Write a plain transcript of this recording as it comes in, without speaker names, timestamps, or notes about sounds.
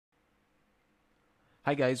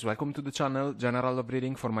Hi guys, welcome to the channel. General love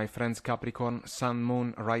reading for my friends Capricorn, Sun,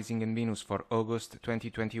 Moon, Rising and Venus for August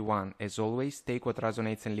 2021. As always, take what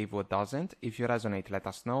resonates and leave what doesn't. If you resonate, let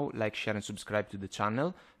us know. Like, share and subscribe to the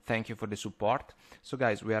channel. Thank you for the support. So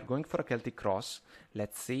guys, we are going for a Celtic cross.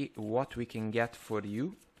 Let's see what we can get for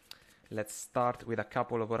you. Let's start with a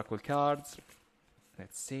couple of oracle cards.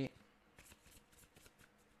 Let's see.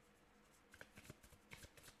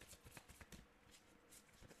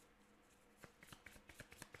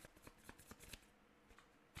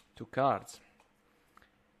 Two cards.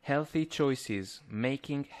 Healthy choices,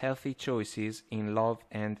 making healthy choices in love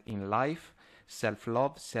and in life,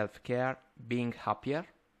 self-love, self-care, being happier.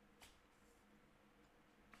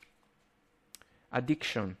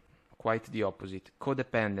 Addiction, quite the opposite,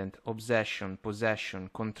 codependent, obsession,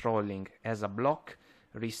 possession, controlling, as a block,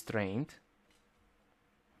 restraint.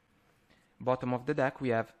 Bottom of the deck we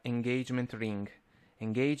have engagement ring,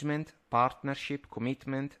 engagement, partnership,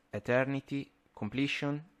 commitment, eternity,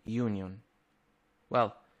 completion, union.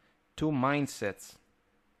 Well, two mindsets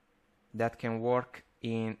that can work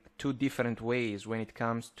in two different ways when it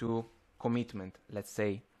comes to commitment, let's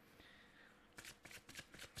say.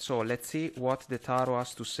 So let's see what the tarot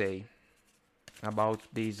has to say about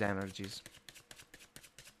these energies.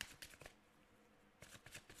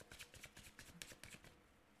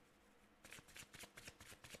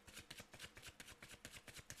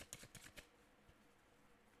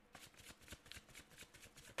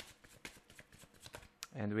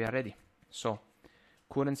 And we are ready. So,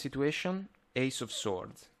 current situation, Ace of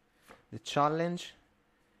Swords. The challenge,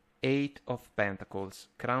 8 of Pentacles.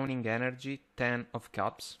 Crowning energy, 10 of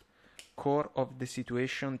Cups. Core of the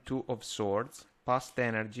situation, 2 of Swords. Past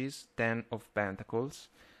energies, 10 of Pentacles.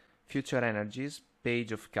 Future energies,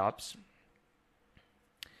 Page of Cups.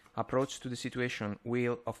 Approach to the situation,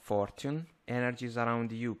 Wheel of Fortune. Energies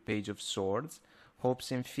around you, Page of Swords.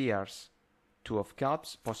 Hopes and fears, 2 of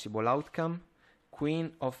Cups. Possible outcome,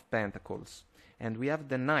 Queen of Pentacles. And we have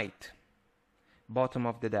the Knight, bottom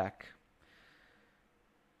of the deck.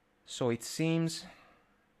 So it seems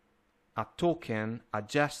a token, a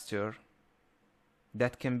gesture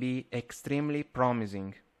that can be extremely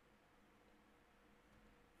promising,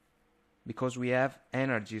 because we have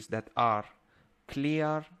energies that are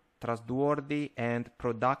clear, trustworthy and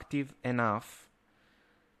productive enough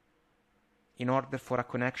in order for a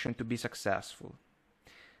connection to be successful.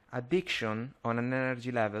 Addiction on an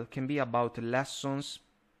energy level can be about lessons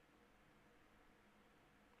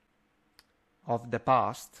of the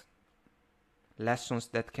past, lessons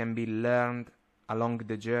that can be learned along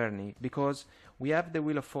the journey, because we have the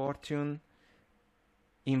Wheel of Fortune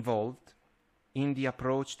involved in the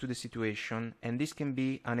approach to the situation, and this can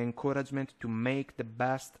be an encouragement to make the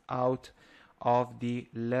best out of the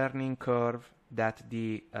learning curve that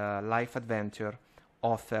the life adventure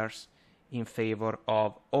offers in favor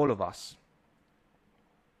of all of us.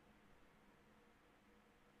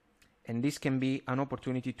 And this can be an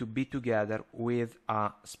opportunity to be together with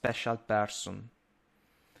a special person.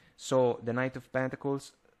 So the Knight of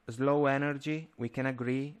Pentacles, slow energy, we can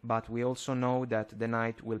agree, but we also know that the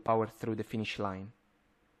Knight will power through the finish line.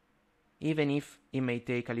 Even if it may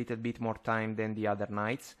take a little bit more time than the other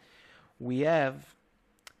Knights, we have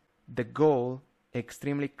the goal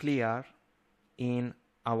extremely clear in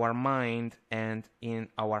our mind and in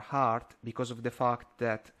our heart, because of the fact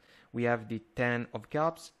that we have the 10 of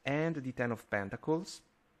Cups and the 10 of Pentacles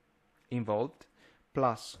involved,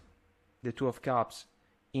 plus the 2 of Cups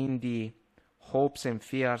in the hopes and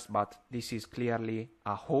fears, but this is clearly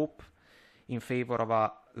a hope in favor of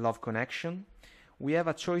a love connection. We have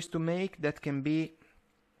a choice to make that can be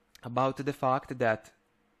about the fact that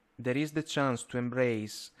there is the chance to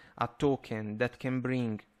embrace a token that can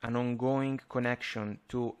bring an ongoing connection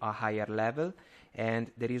to a higher level,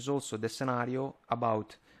 and there is also the scenario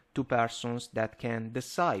about two persons that can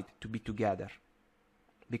decide to be together,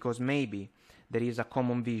 because maybe there is a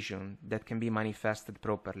common vision that can be manifested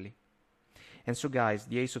properly. And so guys,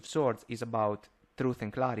 the Ace of Swords is about truth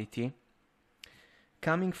and clarity,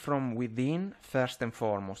 coming from within first and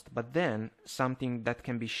foremost, but then something that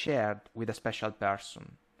can be shared with a special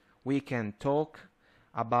person. We can talk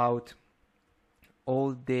about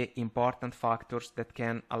all the important factors that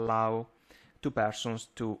can allow two persons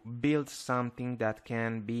to build something that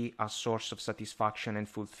can be a source of satisfaction and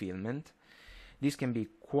fulfillment. This can be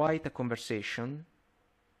quite a conversation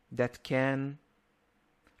that can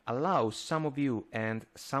allow some of you and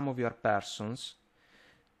some of your persons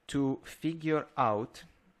to figure out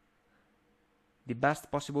the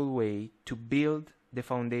best possible way to build the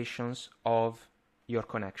foundations of your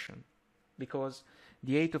connection. Because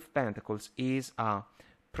the Eight of Pentacles is a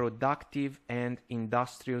productive and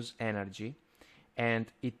industrious energy,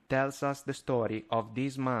 and it tells us the story of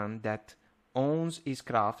this man that owns his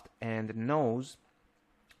craft and knows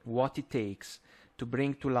what it takes to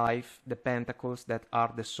bring to life the pentacles that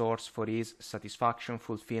are the source for his satisfaction,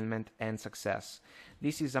 fulfillment, and success.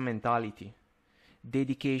 This is a mentality,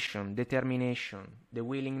 dedication, determination, the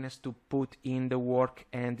willingness to put in the work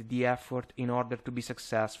and the effort in order to be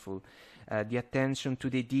successful, the attention to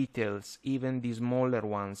the details, even the smaller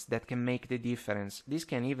ones that can make the difference. This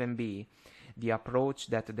can even be the approach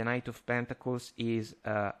that the Knight of Pentacles is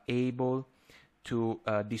able to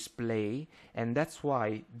display, and that's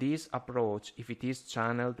why this approach, if it is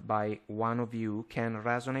channeled by one of you, can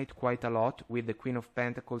resonate quite a lot with the Queen of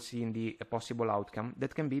Pentacles in the possible outcome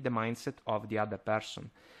that can be the mindset of the other person.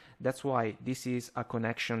 That's why this is a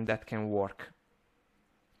connection that can work,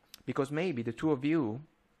 because maybe the two of you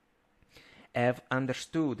have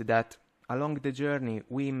understood that along the journey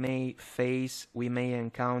we may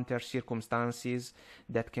encounter circumstances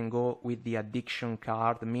that can go with the addiction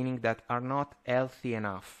card, meaning that are not healthy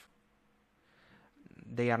enough.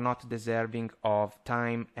 They are not deserving of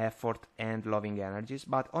time, effort, and loving energies.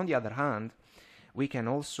 But on the other hand, we can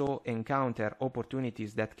also encounter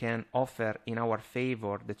opportunities that can offer in our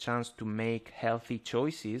favor the chance to make healthy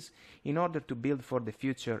choices in order to build for the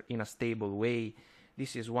future in a stable way.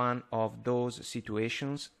 This is one of those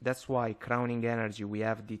situations. That's why crowning energy we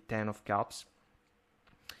have the Ten of Cups,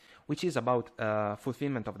 which is about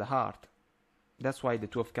fulfillment of the heart. That's why the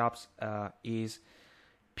Two of Cups is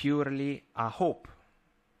purely a hope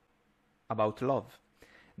about love.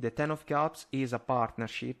 The Ten of Cups is a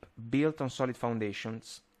partnership built on solid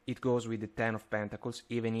foundations. It goes with the Ten of Pentacles,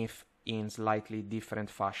 even if in slightly different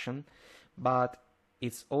fashion, but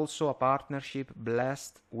it's also a partnership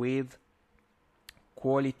blessed with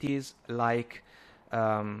qualities like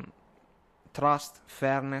trust,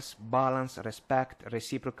 fairness, balance, respect,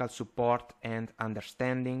 reciprocal support, and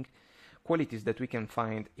understanding. Qualities that we can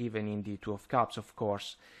find even in the Two of Cups, of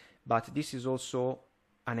course. But this is also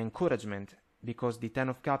an encouragement, because the Ten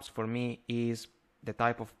of Cups for me is the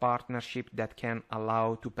type of partnership that can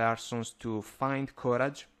allow two persons to find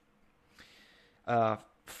courage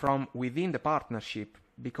from within the partnership,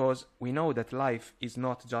 because we know that life is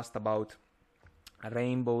not just about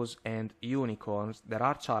rainbows and unicorns. There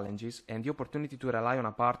are challenges, and the opportunity to rely on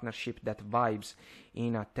a partnership that vibes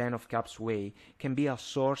in a Ten of Cups way can be a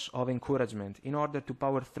source of encouragement in order to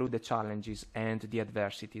power through the challenges and the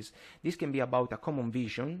adversities. This can be about a common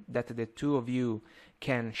vision that the two of you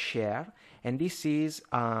can share, and this is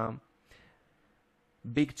a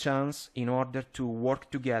big chance in order to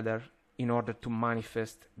work together in order to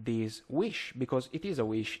manifest this wish, because it is a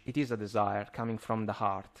wish, it is a desire coming from the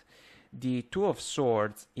heart. The Two of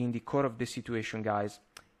Swords in the core of the situation, guys,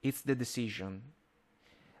 it's the decision.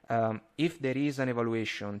 If there is an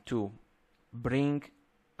evaluation to bring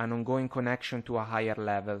an ongoing connection to a higher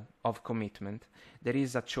level of commitment, there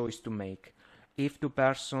is a choice to make. If two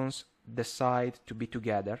persons decide to be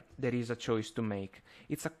together, there is a choice to make.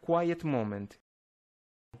 It's a quiet moment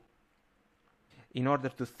in order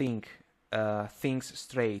to think things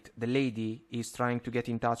straight. The lady is trying to get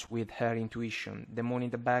in touch with her intuition. The moon in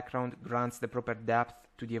the background grants the proper depth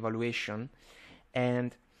to the evaluation,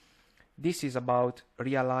 and this is about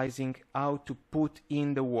realizing how to put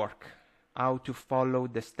in the work, how to follow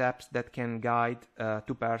the steps that can guide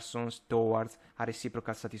two persons towards a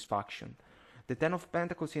reciprocal satisfaction. The Ten of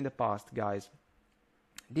Pentacles in the past, guys,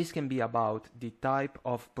 this can be about the type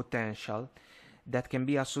of potential that can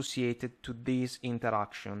be associated to this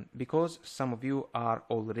interaction, because some of you are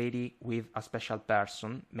already with a special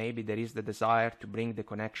person. Maybe there is the desire to bring the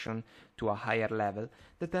connection to a higher level.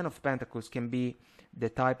 The Ten of Pentacles can be the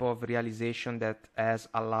type of realization that has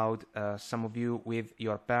allowed some of you with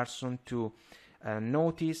your person to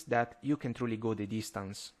notice that you can truly go the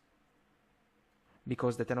distance,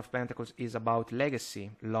 because the Ten of Pentacles is about legacy,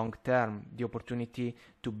 long term, the opportunity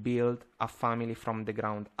to build a family from the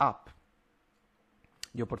ground up,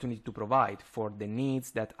 the opportunity to provide for the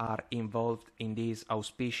needs that are involved in this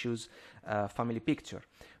auspicious family picture.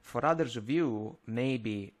 For others of you,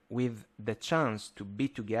 maybe with the chance to be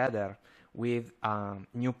together with a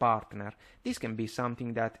new partner, this can be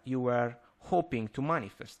something that you were hoping to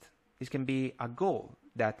manifest. This can be a goal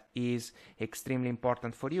that is extremely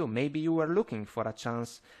important for you. Maybe you were looking for a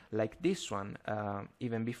chance like this one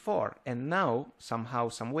even before, and now somehow,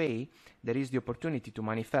 some way, there is the opportunity to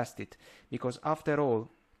manifest it, because after all,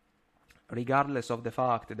 regardless of the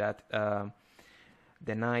fact that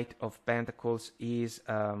the Knight of Pentacles is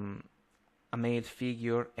a male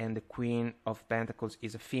figure and the Queen of Pentacles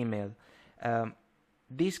is a female,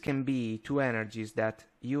 This can be two energies that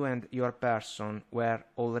you and your person were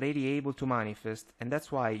already able to manifest, and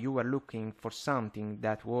that's why you were looking for something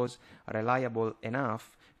that was reliable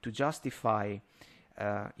enough to justify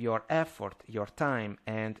your effort, your time,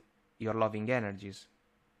 and your loving energies.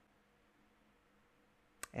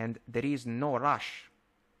 And there is no rush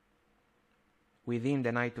within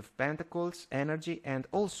the Knight of Pentacles energy and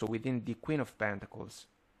also within the Queen of Pentacles.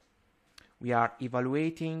 We are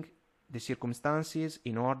evaluating the circumstances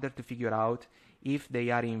in order to figure out if they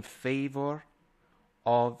are in favor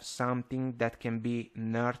of something that can be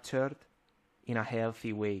nurtured in a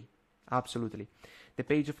healthy way. Absolutely. The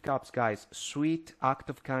Page of Cups, guys, sweet act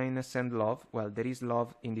of kindness and love. Well, there is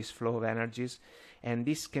love in this flow of energies, and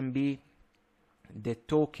this can be the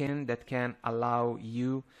token that can allow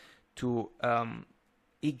you to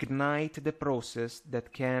ignite the process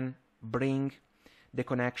that can bring the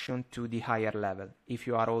connection to the higher level. If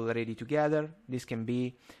you are already together, this can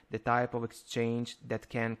be the type of exchange that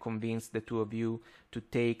can convince the two of you to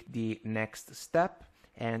take the next step.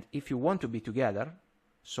 And if you want to be together,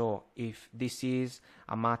 so if this is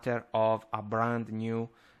a matter of a brand new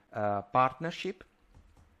partnership,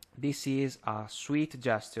 this is a sweet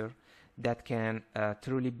gesture that can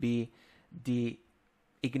truly be the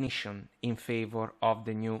ignition in favor of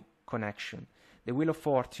the new connection. The Wheel of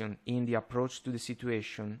Fortune in the approach to the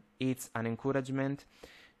situation, it's an encouragement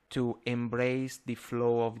to embrace the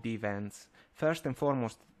flow of the events. First and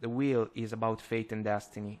foremost, the wheel is about fate and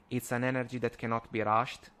destiny. It's an energy that cannot be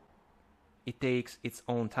rushed. It takes its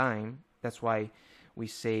own time. That's why we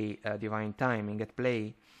say divine timing at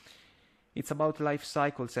play. It's about life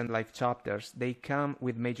cycles and life chapters. They come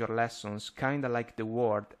with major lessons, kind of like the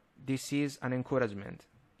word. This is an encouragement.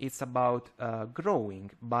 It's about growing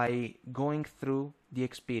by going through the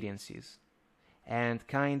experiences and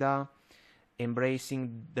kind of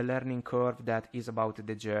embracing the learning curve that is about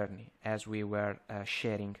the journey, as we were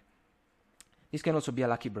sharing. This can also be a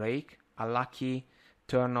lucky break, a lucky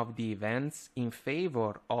turn of the events in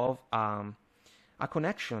favor of a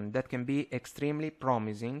connection that can be extremely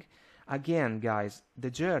promising. Again, guys, the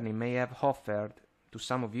journey may have offered to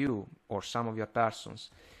some of you or some of your persons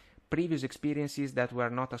previous experiences that were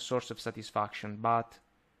not a source of satisfaction, but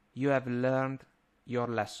you have learned your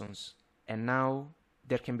lessons, and now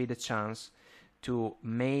there can be the chance to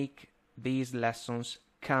make these lessons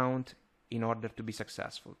count in order to be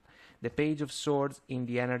successful. The Page of Swords in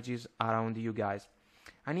the energies around you guys.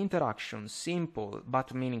 An interaction, simple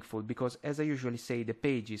but meaningful, because as I usually say, the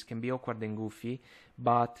pages can be awkward and goofy,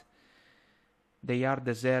 but they are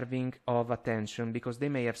deserving of attention because they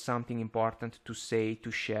may have something important to say, to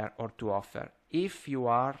share, or to offer. If you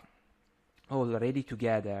are already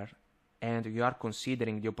together and you are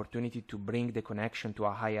considering the opportunity to bring the connection to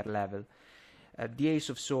a higher level, the Ace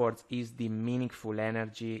of Swords is the meaningful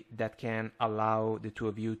energy that can allow the two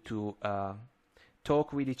of you to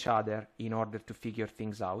talk with each other in order to figure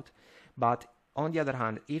things out. But on the other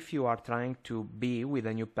hand, if you are trying to be with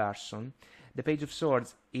a new person, the Page of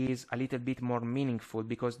Swords is a little bit more meaningful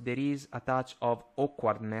because there is a touch of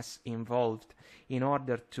awkwardness involved in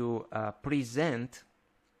order to present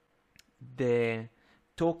the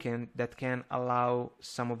token that can allow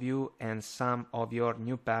some of you and some of your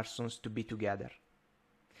new persons to be together.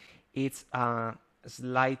 It's a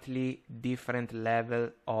slightly different level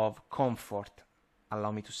of comfort,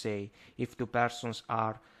 allow me to say. If two persons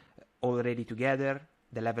are already together,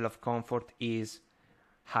 the level of comfort is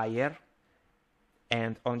higher.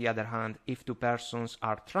 And on the other hand, if two persons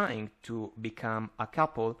are trying to become a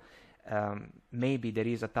couple, maybe there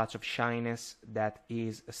is a touch of shyness that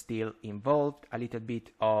is still involved, a little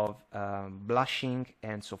bit of blushing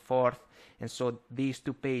and so forth. And so these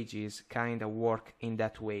two pages kind of work in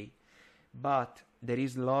that way. But there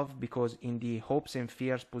is love because in the hopes and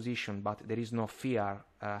fears position, but there is no fear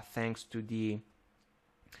thanks to the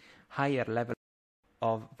higher level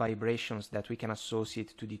of vibrations that we can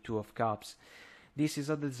associate to the Two of Cups. This is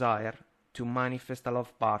a desire to manifest a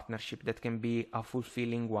love partnership that can be a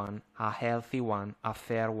fulfilling one, a healthy one, a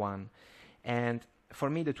fair one. And for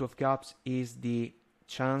me, the Two of Cups is the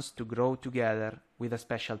chance to grow together with a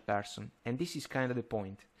special person. And this is kind of the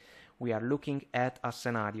point. We are looking at a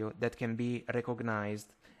scenario that can be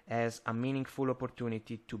recognized as a meaningful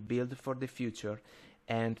opportunity to build for the future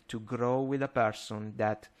and to grow with a person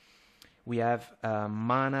that we have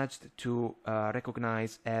managed to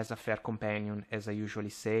recognize as a fair companion, as I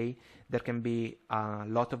usually say. There can be a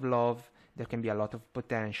lot of love, there can be a lot of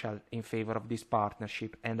potential in favor of this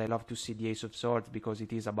partnership, and I love to see the Ace of Swords because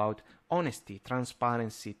it is about honesty,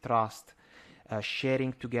 transparency, trust,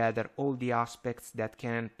 sharing together all the aspects that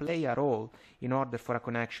can play a role in order for a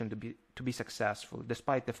connection to be successful,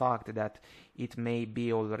 despite the fact that it may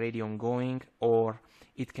be already ongoing or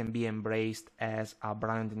it can be embraced as a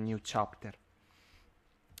brand new chapter.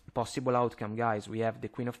 Possible outcome, guys, we have the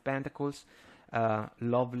Queen of Pentacles,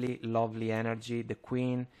 lovely energy. The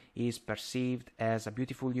Queen is perceived as a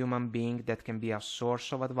beautiful human being that can be a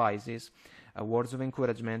source of advices, words of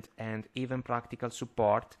encouragement, and even practical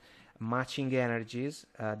support, matching energies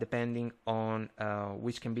depending on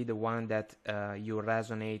which can be the one that you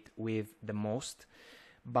resonate with the most.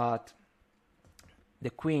 But the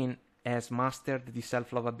Queen has mastered the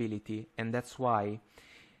self-love ability, and that's why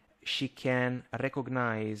she can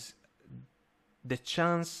recognize the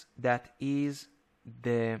chance that is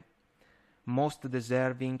the most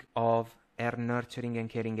deserving of her nurturing and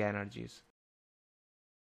caring energies.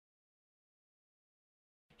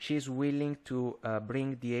 She is willing to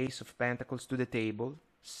bring the Ace of Pentacles to the table,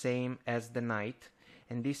 same as the Knight,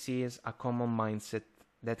 and this is a common mindset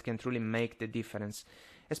that can truly make the difference,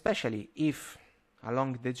 especially if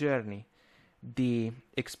along the journey the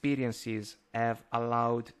experiences have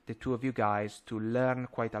allowed the two of you guys to learn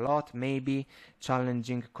quite a lot. Maybe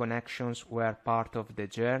challenging connections were part of the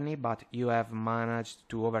journey, but you have managed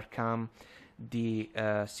to overcome the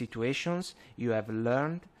situations, you have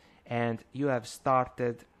learned, and you have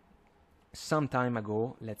started some time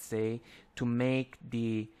ago, let's say, to make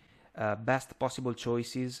the best possible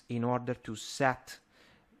choices in order to set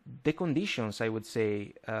the conditions, I would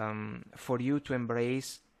say, for you to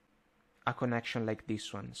embrace a connection like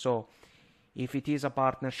this one. So if it is a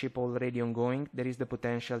partnership already ongoing, there is the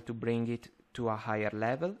potential to bring it to a higher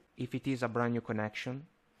level. If it is a brand new connection,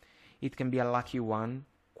 it can be a lucky one,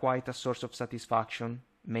 quite a source of satisfaction,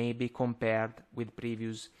 maybe compared with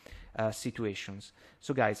previous situations.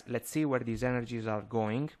 So guys, let's see where these energies are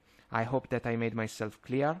going. I hope that I made myself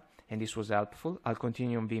clear and this was helpful. I'll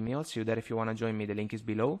continue on Vimeo. I'll see you there if you want to join me. The link is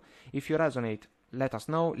below. If you resonate, let us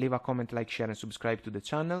know. Leave a comment, like, share, and subscribe to the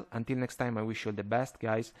channel. Until next time, I wish you all the best,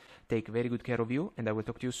 guys. Take very good care of you, and I will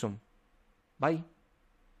talk to you soon. Bye.